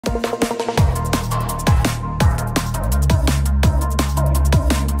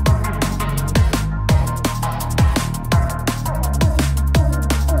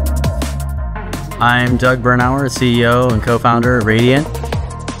I'm Doug Bernauer, CEO and co-founder of Radiant.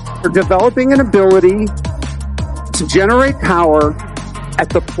 We're developing an ability to generate power at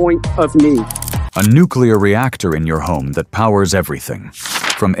the point of need. A nuclear reactor in your home that powers everything,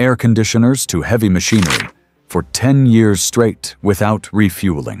 from air conditioners to heavy machinery, for 10 years straight without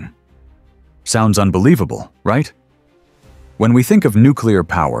refueling. Sounds unbelievable, right? When we think of nuclear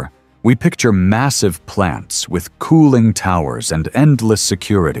power, we picture massive plants with cooling towers and endless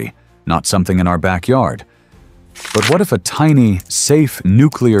security, not something in our backyard. But what if a tiny, safe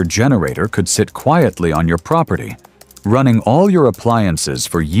nuclear generator could sit quietly on your property, running all your appliances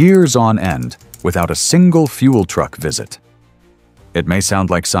for years on end without a single fuel truck visit? It may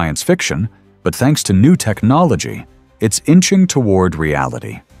sound like science fiction, but thanks to new technology, it's inching toward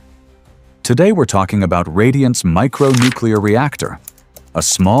reality. Today we're talking about Radiant's micronuclear reactor, a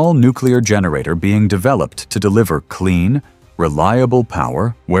small nuclear generator being developed to deliver clean, reliable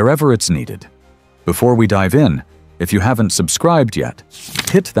power wherever it's needed. Before we dive in, if you haven't subscribed yet,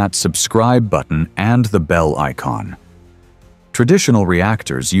 hit that subscribe button and the bell icon. Traditional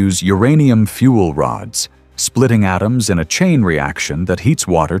reactors use uranium fuel rods, splitting atoms in a chain reaction that heats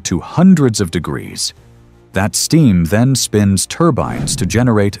water to hundreds of degrees. That steam then spins turbines to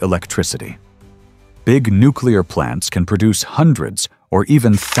generate electricity. Big nuclear plants can produce hundreds or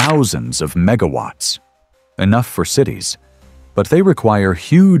even thousands of megawatts, enough for cities, but they require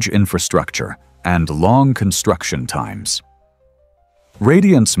huge infrastructure and long construction times.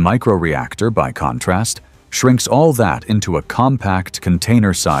 Radiant's microreactor, by contrast, shrinks all that into a compact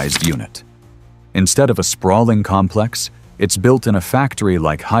container-sized unit. Instead of a sprawling complex, it's built in a factory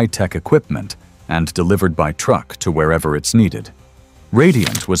like high-tech equipment and delivered by truck to wherever it's needed.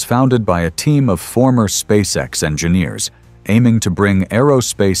 Radiant was founded by a team of former SpaceX engineers aiming to bring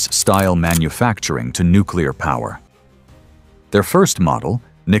aerospace-style manufacturing to nuclear power. Their first model,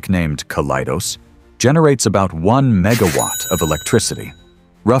 nicknamed Kaleidos, generates about 1 megawatt of electricity,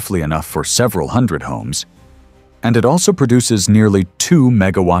 roughly enough for several hundred homes, and it also produces nearly 2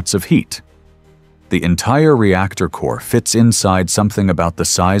 megawatts of heat. The entire reactor core fits inside something about the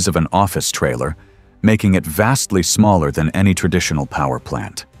size of an office trailer, making it vastly smaller than any traditional power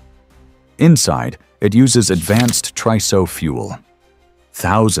plant. Inside, it uses advanced TRISO fuel.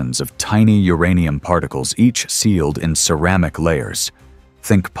 Thousands of tiny uranium particles, each sealed in ceramic layers.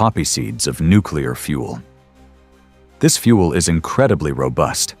 Think poppy seeds of nuclear fuel. This fuel is incredibly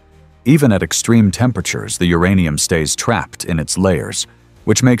robust. Even at extreme temperatures, the uranium stays trapped in its layers,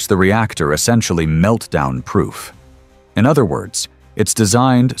 which makes the reactor essentially meltdown-proof. In other words, it's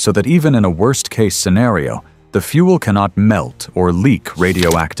designed so that even in a worst-case scenario, the fuel cannot melt or leak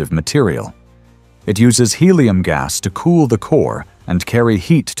radioactive material. It uses helium gas to cool the core and carry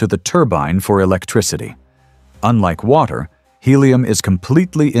heat to the turbine for electricity. Unlike water, helium is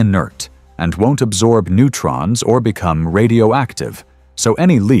completely inert and won't absorb neutrons or become radioactive, so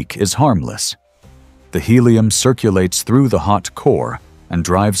any leak is harmless. The helium circulates through the hot core and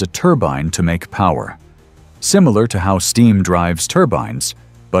drives a turbine to make power, similar to how steam drives turbines,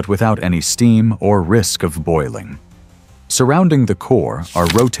 but without any steam or risk of boiling. Surrounding the core are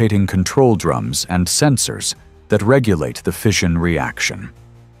rotating control drums and sensors that regulate the fission reaction.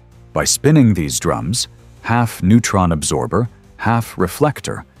 By spinning these drums, half neutron absorber, half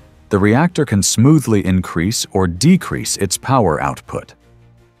reflector, the reactor can smoothly increase or decrease its power output.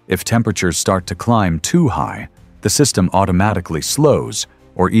 If temperatures start to climb too high, the system automatically slows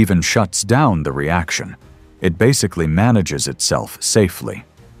or even shuts down the reaction. It basically manages itself safely.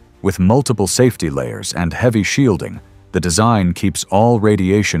 With multiple safety layers and heavy shielding, the design keeps all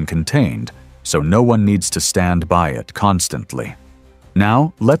radiation contained, so no one needs to stand by it constantly.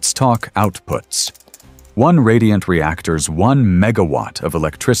 Now, let's talk outputs. One Radiant reactor's 1 megawatt of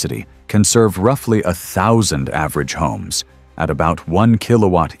electricity can serve roughly 1,000 average homes, at about 1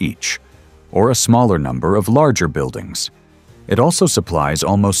 kilowatt each, or a smaller number of larger buildings. It also supplies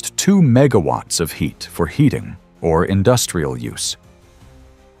almost 2 megawatts of heat for heating or industrial use.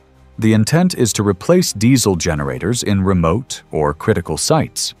 The intent is to replace diesel generators in remote or critical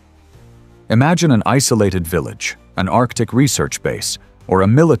sites. Imagine an isolated village, an Arctic research base, or a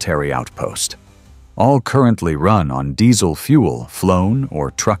military outpost, all currently run on diesel fuel flown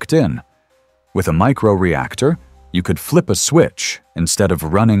or trucked in. With a microreactor, you could flip a switch instead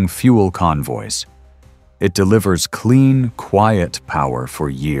of running fuel convoys. It delivers clean, quiet power for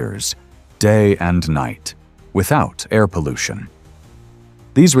years, day and night, without air pollution.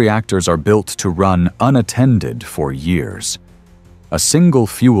 These reactors are built to run unattended for years. A single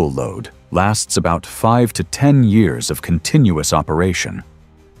fuel load lasts about 5 to 10 years of continuous operation.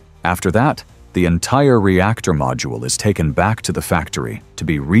 After that, the entire reactor module is taken back to the factory to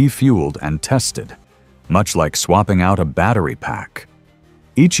be refueled and tested, much like swapping out a battery pack.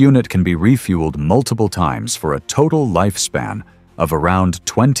 Each unit can be refueled multiple times for a total lifespan of around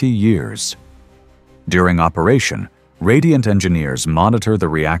 20 years. During operation, Radiant engineers monitor the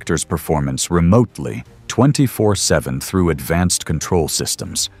reactor's performance remotely 24/7 through advanced control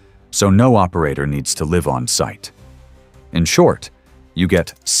systems, so no operator needs to live on site. In short, you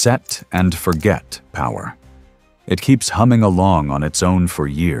get set and forget power. It keeps humming along on its own for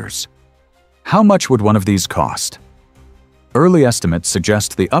years. How much would one of these cost? Early estimates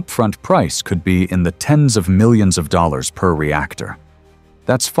suggest the upfront price could be in the tens of millions of dollars per reactor.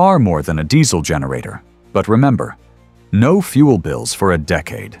 That's far more than a diesel generator, but remember, no fuel bills for a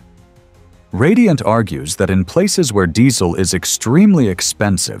decade. Radiant argues that in places where diesel is extremely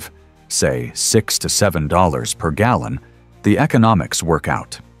expensive, say $6 to $7 per gallon, the economics work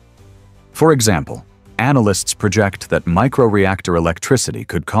out. For example, analysts project that microreactor electricity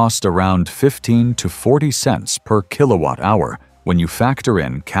could cost around 15 to 40 cents per kilowatt hour when you factor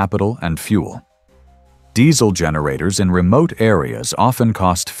in capital and fuel. Diesel generators in remote areas often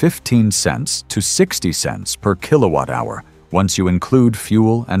cost 15 cents to 60 cents per kilowatt hour once you include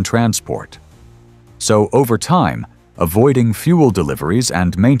fuel and transport. So over time, avoiding fuel deliveries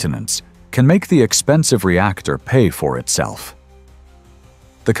and maintenance can make the expensive reactor pay for itself.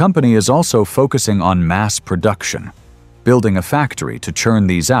 The company is also focusing on mass production, building a factory to churn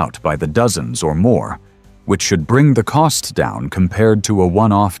these out by the dozens or more, which should bring the cost down compared to a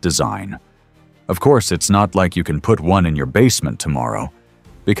one-off design. Of course, it's not like you can put one in your basement tomorrow.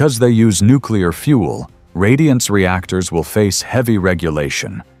 Because they use nuclear fuel, Radiant's reactors will face heavy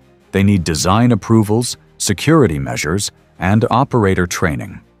regulation. They need design approvals, security measures, and operator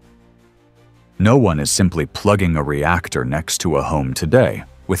training. No one is simply plugging a reactor next to a home today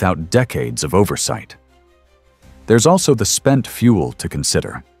without decades of oversight. There's also the spent fuel to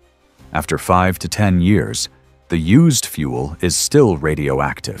consider. After 5 to 10 years, the used fuel is still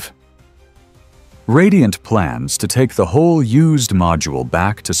radioactive. Radiant plans to take the whole used module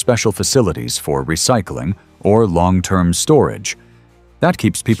back to special facilities for recycling or long-term storage. That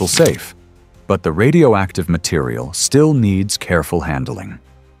keeps people safe, but the radioactive material still needs careful handling.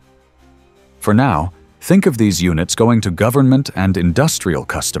 For now, think of these units going to government and industrial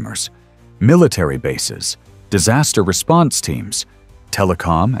customers, military bases, disaster response teams,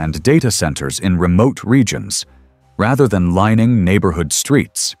 telecom and data centers in remote regions, rather than lining neighborhood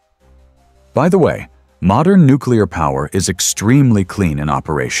streets. By the way, modern nuclear power is extremely clean in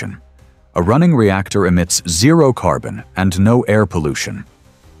operation. A running reactor emits zero carbon and no air pollution.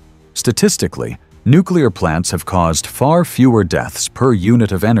 Statistically, nuclear plants have caused far fewer deaths per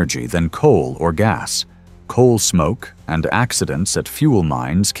unit of energy than coal or gas. Coal smoke and accidents at fuel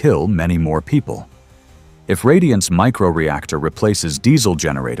mines kill many more people. If Radiant's microreactor replaces diesel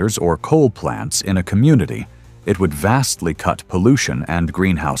generators or coal plants in a community, it would vastly cut pollution and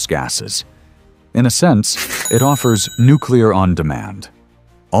greenhouse gases. In a sense, it offers nuclear on demand,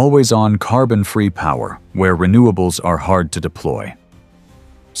 always-on carbon-free power where renewables are hard to deploy.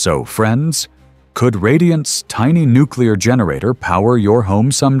 So, friends, could Radiant's tiny nuclear generator power your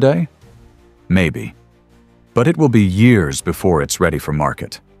home someday? Maybe. But it will be years before it's ready for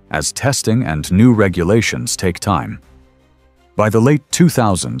market, as testing and new regulations take time. By the late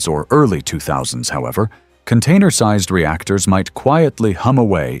 2000s or early 2000s, however, container-sized reactors might quietly hum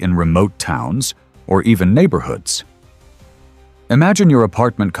away in remote towns or even neighborhoods. Imagine your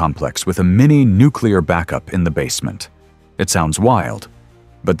apartment complex with a mini nuclear backup in the basement. It sounds wild,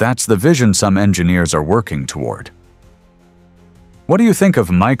 but that's the vision some engineers are working toward. What do you think of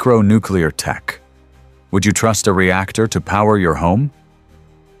micronuclear tech? Would you trust a reactor to power your home?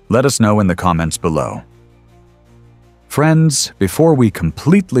 Let us know in the comments below. Friends, before we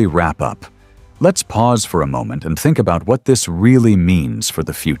completely wrap up, let's pause for a moment and think about what this really means for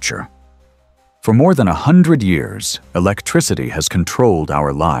the future. For more than 100 years, electricity has controlled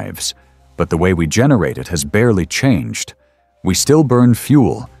our lives, but the way we generate it has barely changed. We still burn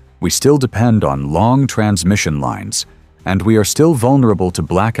fuel, we still depend on long transmission lines, and we are still vulnerable to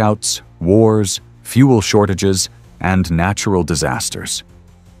blackouts, wars, fuel shortages, and natural disasters.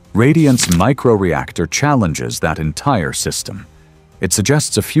 Radiant's microreactor challenges that entire system. It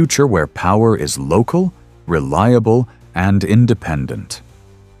suggests a future where power is local, reliable, and independent.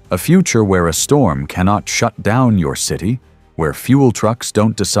 A future where a storm cannot shut down your city, where fuel trucks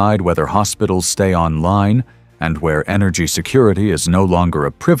don't decide whether hospitals stay online, and where energy security is no longer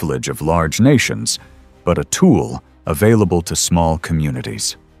a privilege of large nations, but a tool available to small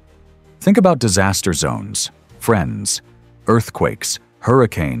communities. Think about disaster zones, friends, earthquakes,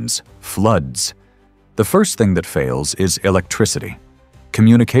 hurricanes, floods. The first thing that fails is electricity.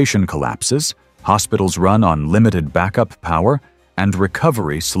 Communication collapses, hospitals run on limited backup power, and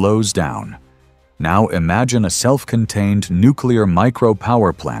recovery slows down. Now imagine a self-contained nuclear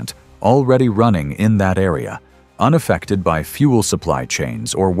micro-power plant already running in that area, unaffected by fuel supply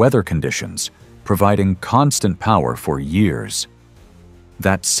chains or weather conditions, providing constant power for years.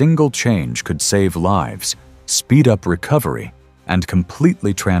 That single change could save lives, speed up recovery, and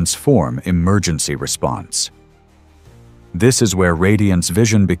completely transform emergency response. This is where Radiant's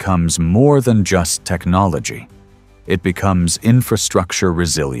vision becomes more than just technology. It becomes infrastructure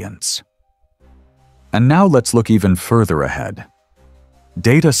resilience. And now let's look even further ahead.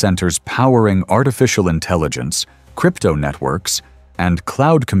 Data centers powering artificial intelligence, crypto networks, and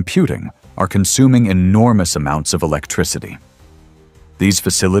cloud computing are consuming enormous amounts of electricity. These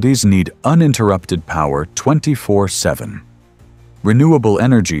facilities need uninterrupted power 24/7. Renewable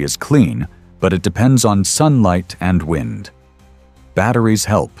energy is clean, but it depends on sunlight and wind. Batteries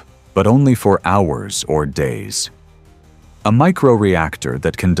help, but only for hours or days. A microreactor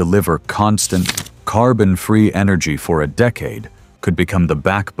that can deliver constant, carbon-free energy for a decade could become the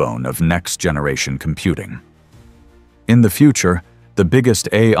backbone of next-generation computing. In the future, the biggest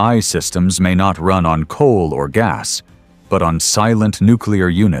AI systems may not run on coal or gas, but on silent nuclear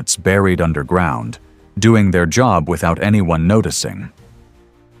units buried underground, doing their job without anyone noticing.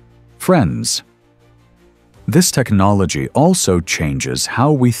 Friends, this technology also changes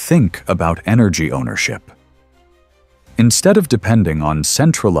how we think about energy ownership. Instead of depending on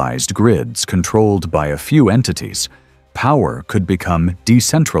centralized grids controlled by a few entities, power could become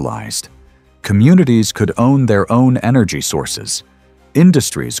decentralized. Communities could own their own energy sources.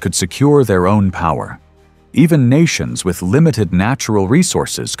 Industries could secure their own power. Even nations with limited natural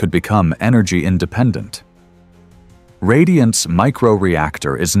resources could become energy independent. Radiant's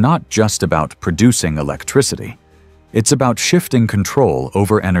microreactor is not just about producing electricity. It's about shifting control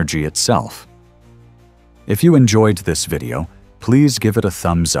over energy itself. If you enjoyed this video, please give it a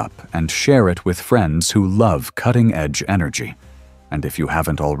thumbs up and share it with friends who love cutting-edge energy. And if you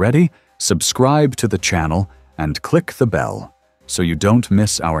haven't already, subscribe to the channel and click the bell so you don't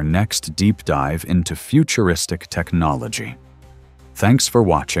miss our next deep dive into futuristic technology. Thanks for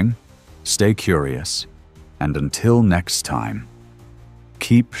watching, stay curious, and until next time,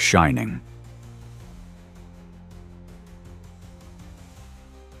 keep shining.